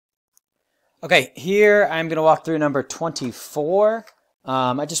Okay, here I'm going to walk through number 24.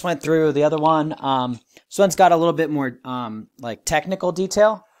 I just went through the other one. This one's got a little bit more like technical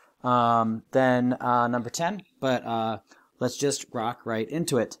detail than number 10, but let's just rock right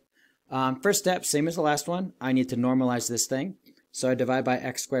into it. First step, same as the last one, I need to normalize this thing. So I divide by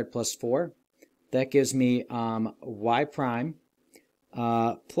x squared plus 4. That gives me y prime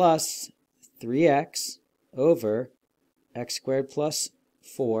plus 3x over x squared plus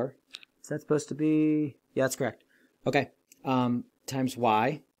 4. Is that supposed to be? Yeah, that's correct. Okay. Times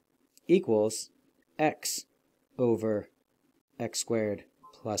y equals x over x squared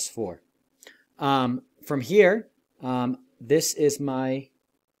plus 4. From here, this is my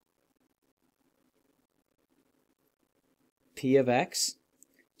p of x.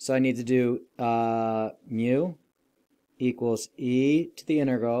 So I need to do mu equals e to the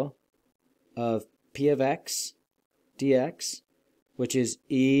integral of p of x dx, which is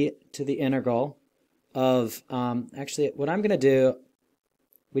e to the integral of, actually, what I'm going to do,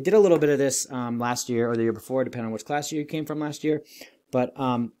 we did a little bit of this last year or the year before, depending on which class you came from last year, but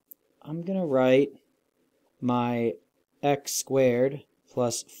I'm going to write my x squared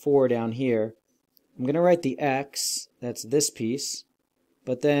plus 4 down here. I'm going to write the x, that's this piece,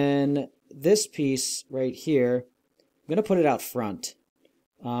 but then this piece right here, I'm going to put it out front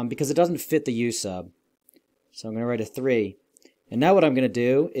because it doesn't fit the u sub. So I'm going to write a 3. And now what I'm going to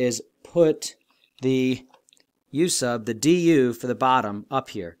do is put the u sub, the du for the bottom,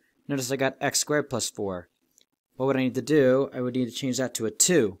 up here. Notice I got x squared plus 4. What would I need to do? I would need to change that to a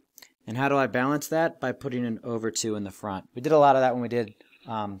 2. And how do I balance that? By putting an over 2 in the front. We did a lot of that when we did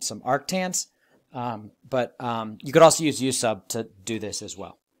some arctans, but you could also use u sub to do this as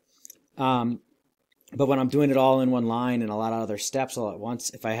well. But when I'm doing it all in one line and a lot of other steps all at once,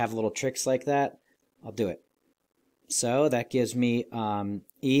 if I have little tricks like that, I'll do it. So that gives me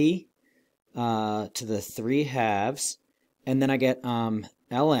e to the 3 halves, and then I get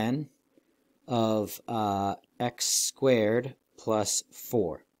ln of x squared plus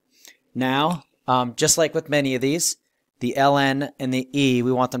 4. Now, just like with many of these, the ln and the e,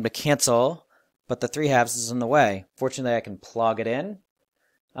 we want them to cancel, but the 3 halves is in the way. Fortunately, I can plug it in.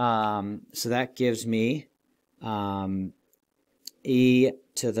 So that gives me e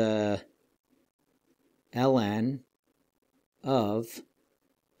to the ln of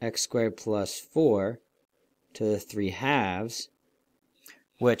x squared plus 4 to the 3 halves,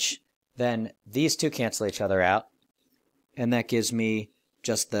 which then these two cancel each other out, and that gives me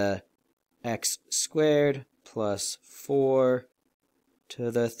just the x squared plus 4 to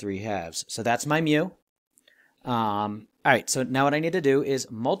the 3 halves. So that's my mu. All right, so now what I need to do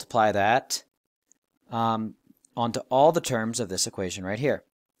is multiply that onto all the terms of this equation right here.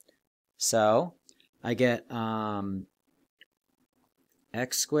 So I get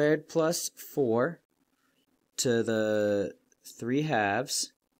x squared plus 4 to the 3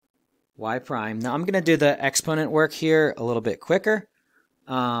 halves y prime. Now I'm going to do the exponent work here a little bit quicker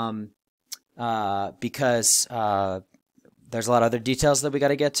because there's a lot of other details that we got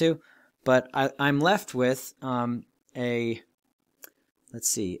to get to. But I'm left with a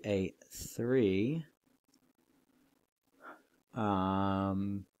 3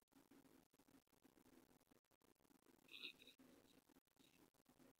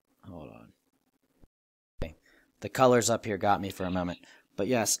 hold on. Okay. The colors up here got me for a moment. But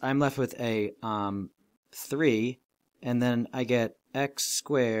yes, I'm left with a 3, and then I get x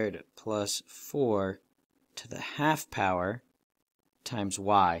squared plus 4 to the half power times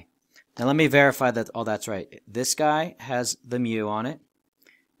y. Now let me verify that all that's right. This guy has the mu on it,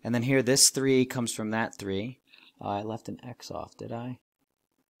 and then here this 3 comes from that 3. I left an x off, did I?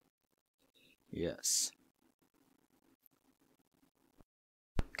 Yes.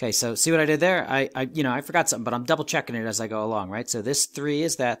 Okay, so see what I did there? I forgot something, but I'm double checking it as I go along, right? So this 3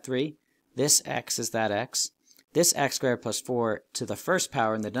 is that 3. This x is that x. This x squared plus 4 to the first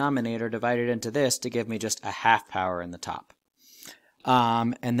power in the denominator divided into this to give me just a half power in the top.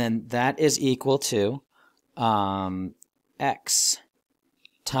 And then that is equal to x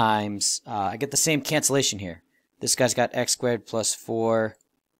times, I get the same cancellation here. This guy's got x squared plus 4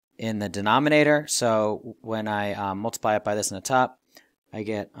 in the denominator, so when I multiply it by this in the top, I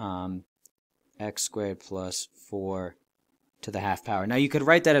get x squared plus 4 to the half power. Now you could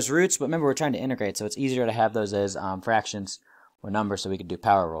write that as roots, but remember we're trying to integrate, so it's easier to have those as fractions or numbers so we can do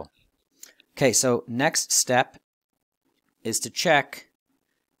power rule. Okay, so next step is to check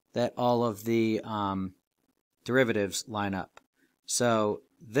that all of the derivatives line up. So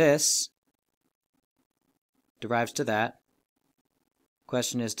this derives to that.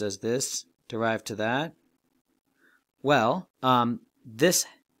 Question is, does this derive to that? Well, this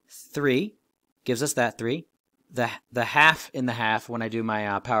 3 gives us that 3. The half in the half, when I do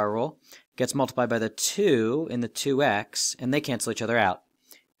my power rule, gets multiplied by the 2 in the 2x, and they cancel each other out.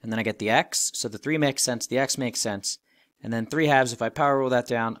 And then I get the x, so the 3 makes sense, the x makes sense, and then 3 halves, if I power rule that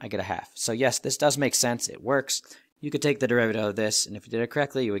down, I get a half. So yes, this does make sense, it works. You could take the derivative of this, and if you did it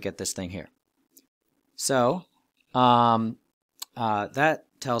correctly, you would get this thing here. So, that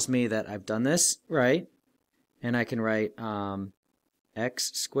tells me that I've done this right, and I can write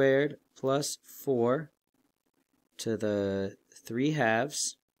x squared plus 4 to the 3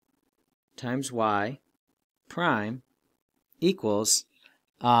 halves times y prime equals,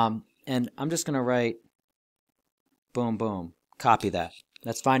 and I'm just going to write boom, boom, copy that.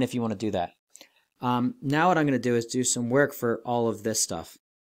 That's fine if you want to do that. Now what I'm going to do is do some work for all of this stuff.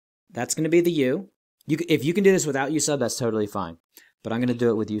 That's going to be the u. If you can do this without u sub, that's totally fine. But I'm going to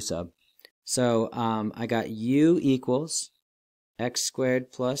do it with u sub. So I got u equals x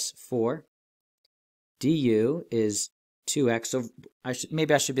squared plus 4. du is 2x. So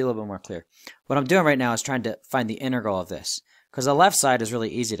maybe I should be a little bit more clear. What I'm doing right now is trying to find the integral of this. Because the left side is really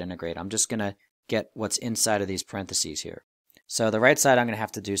easy to integrate. I'm just going to get what's inside of these parentheses here. So the right side, I'm going to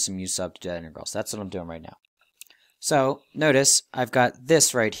have to do some u sub to get integrals. That's what I'm doing right now. So notice I've got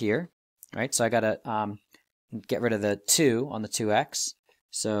this right here, right? So I got to get rid of the 2 on the 2x.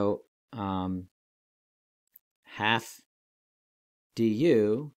 So half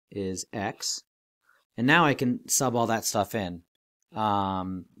du is x. And now I can sub all that stuff in.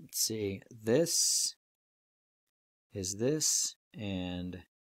 Let's see, this is this, and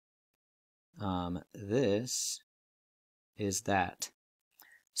this is that.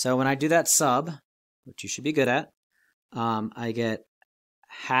 So when I do that sub, which you should be good at, I get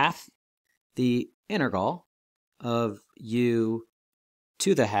half the integral of u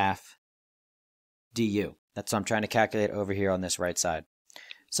to the half du. That's what I'm trying to calculate over here on this right side.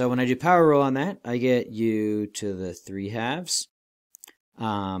 So when I do power rule on that, I get u to the 3 halves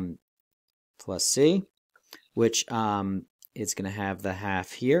plus c, which is going to have the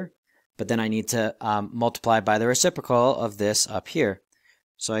half here. But then I need to multiply by the reciprocal of this up here.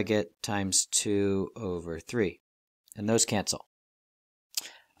 So I get times 2 over 3. And those cancel.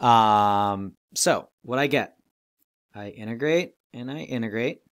 So what I get, I integrate and I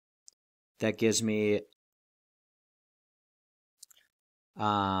integrate. That gives me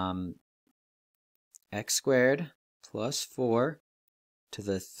x squared plus 4 to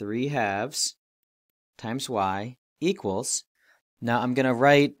the 3 halves times y equals, now I'm going to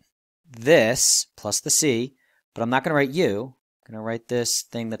write this plus the c, but I'm not going to write u. I'm going to write this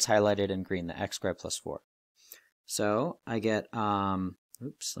thing that's highlighted in green, the x squared plus 4. So I get,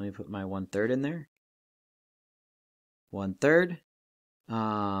 oops, let me put my 1/3 in there. 1/3.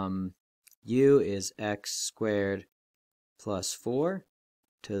 U is x squared plus 4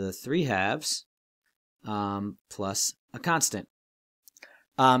 to the 3 halves plus a constant.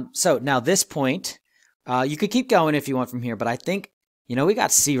 So now this point, you could keep going if you want from here, but I think, you know, we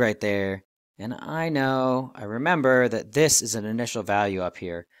got c right there. And I remember that this is an initial value up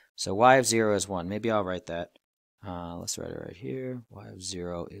here. So y of 0 is 1. Maybe I'll write that. Let's write it right here. Y of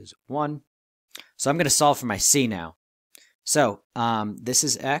 0 is 1. So I'm going to solve for my c now. So this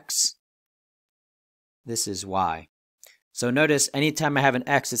is x. This is y. So notice anytime I have an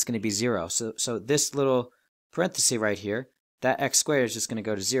x, it's going to be 0. So this little parenthesis right here, that x squared is just going to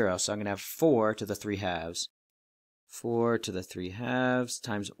go to 0. So I'm going to have 4 to the 3 halves. 4 to the 3 halves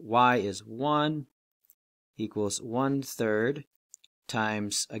times y is 1 equals 1/3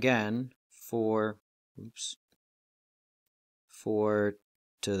 times, again, 4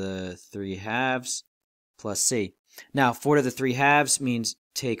 to the 3 halves plus c. Now, 4 to the 3 halves means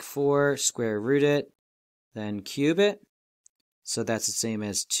take 4, square root it, then cube it. So that's the same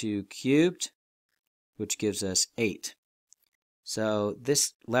as 2 cubed, which gives us 8. So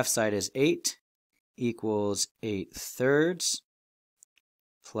this left side is 8 equals 8/3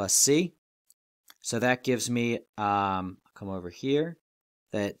 plus c. So that gives me, come over here,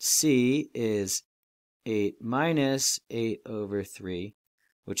 that c is 8 minus 8 over 3,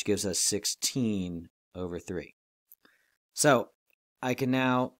 which gives us 16 over 3. So I can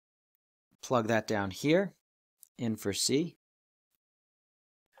now plug that down here in for c.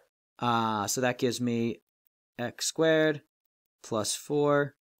 So that gives me x squared plus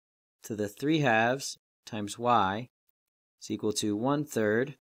 4 to the 3 halves times y is equal to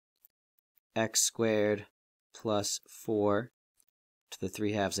 1/3 x squared plus 4 to the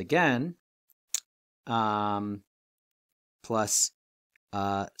 3 halves again, plus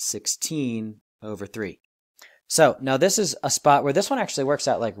 16 over 3. So now this is a spot where this one actually works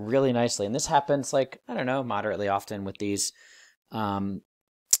out like really nicely, and this happens like, I don't know, moderately often with these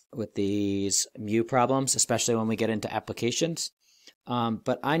with these mu problems, especially when we get into applications.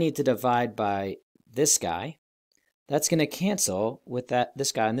 But I need to divide by this guy. That's going to cancel with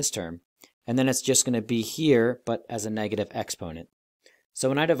this guy in this term. And then it's just going to be here, but as a negative exponent. So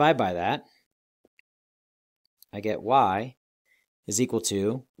when I divide by that, I get y is equal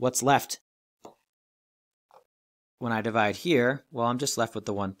to what's left. When I divide here, well, I'm just left with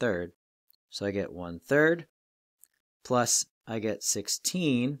the 1/3. So I get 1/3 plus I get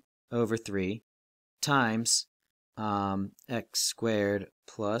 16 over 3 times x squared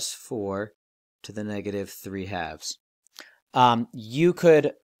plus 4 to the negative 3/2. You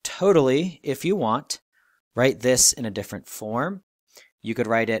could totally, if you want, write this in a different form. You could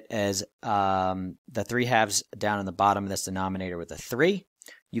write it as the 3/2 down in the bottom of this denominator with a 3.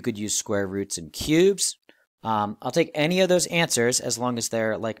 You could use square roots and cubes. I'll take any of those answers as long as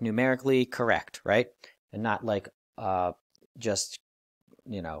they're like numerically correct, right? And not like just,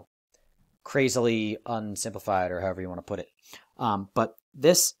 you know, crazily unsimplified or however you want to put it. But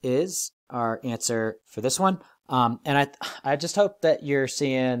this is our answer for this one. And I just hope that you're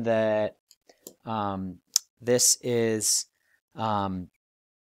seeing that this is,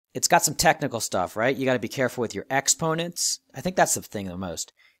 it's got some technical stuff, right? You got to be careful with your exponents. I think that's the thing the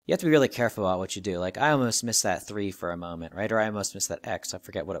most. You have to be really careful about what you do. Like I almost missed that 3 for a moment, right? Or I almost missed that x. I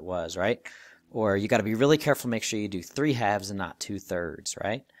forget what it was, right? Or you got to be really careful, make sure you do 3/2 and not 2/3,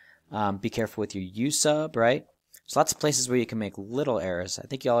 right? Be careful with your u sub, right? There's lots of places where you can make little errors. I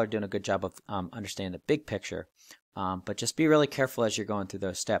think y'all are doing a good job of understanding the big picture. But just be really careful as you're going through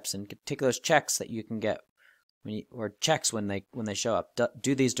those steps and take those checks that you can get or checks when they show up.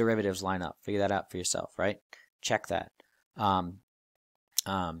 Do these derivatives line up? Figure that out for yourself, right? Check that.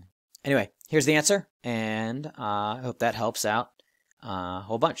 Anyway, here's the answer, and I hope that helps out a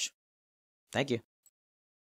whole bunch. Thank you.